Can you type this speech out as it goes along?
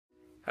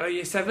Hello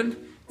Year 7.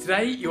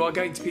 Today you are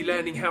going to be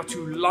learning how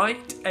to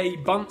light a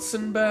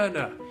Bunsen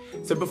burner.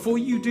 So before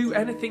you do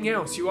anything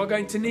else, you are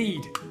going to need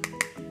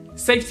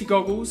safety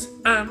goggles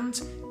and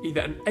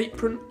either an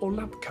apron or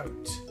lab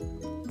coat.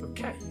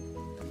 Okay,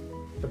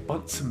 the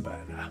Bunsen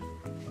burner.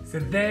 So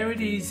there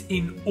it is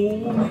in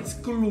all its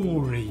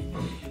glory,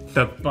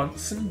 the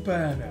Bunsen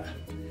burner.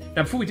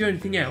 Now before we do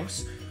anything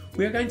else,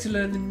 we are going to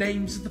learn the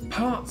names of the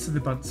parts of the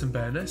Bunsen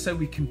burner so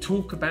we can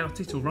talk about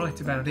it or write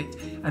about it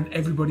and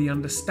everybody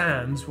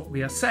understands what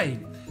we are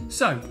saying.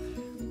 So,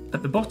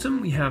 at the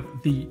bottom we have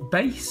the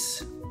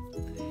base,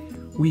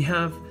 we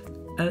have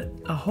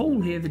a hole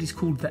here that is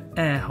called the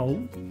air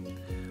hole.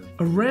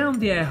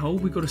 Around the air hole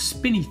we've got a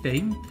spinny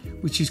thing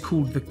which is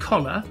called the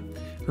collar,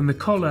 and the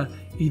collar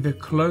either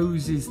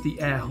closes the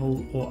air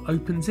hole or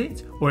opens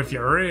it, or if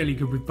you're really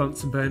good with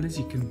Bunsen burners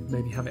you can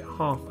maybe have it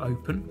half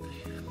open.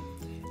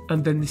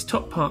 And then this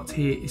top part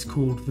here is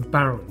called the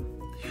barrel.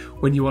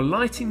 When you are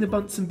lighting the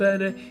Bunsen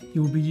burner,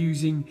 you will be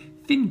using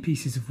thin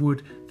pieces of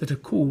wood that are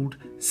called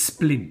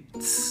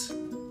splints.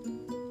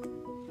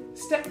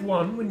 Step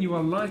 1 when you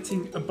are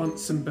lighting a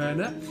Bunsen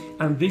burner,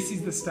 and this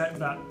is the step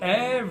that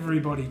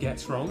everybody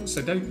gets wrong,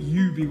 so don't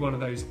you be one of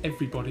those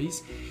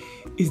everybodies,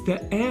 is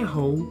the air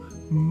hole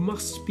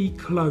must be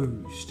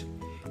closed.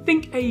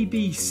 Think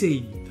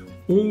ABC,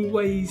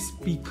 always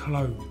be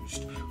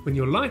closed. When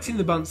you're lighting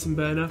the Bunsen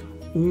burner,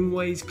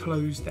 always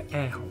close the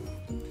air hole.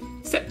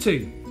 Step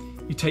 2,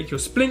 you take your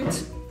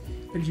splint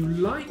and you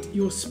light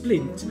your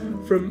splint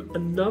from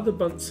another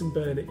Bunsen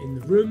burner in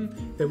the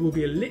room. There will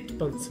be a lit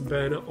Bunsen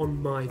burner on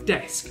my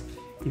desk.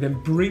 You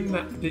then bring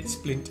that lit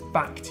splint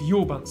back to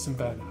your Bunsen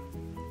burner.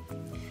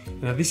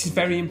 Now this is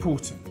very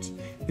important.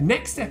 The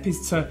next step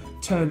is to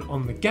turn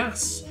on the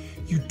gas.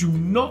 You do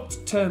not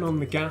turn on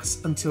the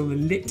gas until the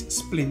lit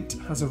splint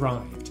has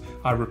arrived.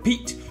 I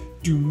repeat,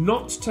 do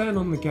not turn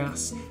on the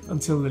gas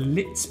until the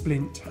lit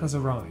splint has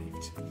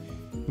arrived.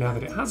 Now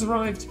that it has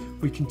arrived,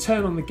 we can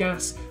turn on the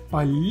gas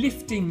by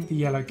lifting the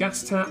yellow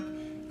gas tap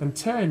and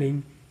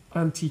turning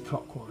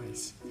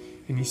anti-clockwise.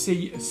 And you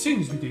see, as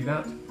soon as we do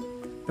that,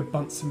 the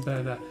Bunsen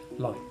burner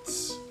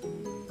lights.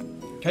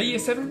 Okay, Year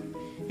 7,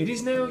 it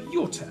is now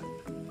your turn.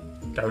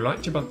 Go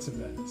light your Bunsen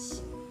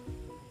burners.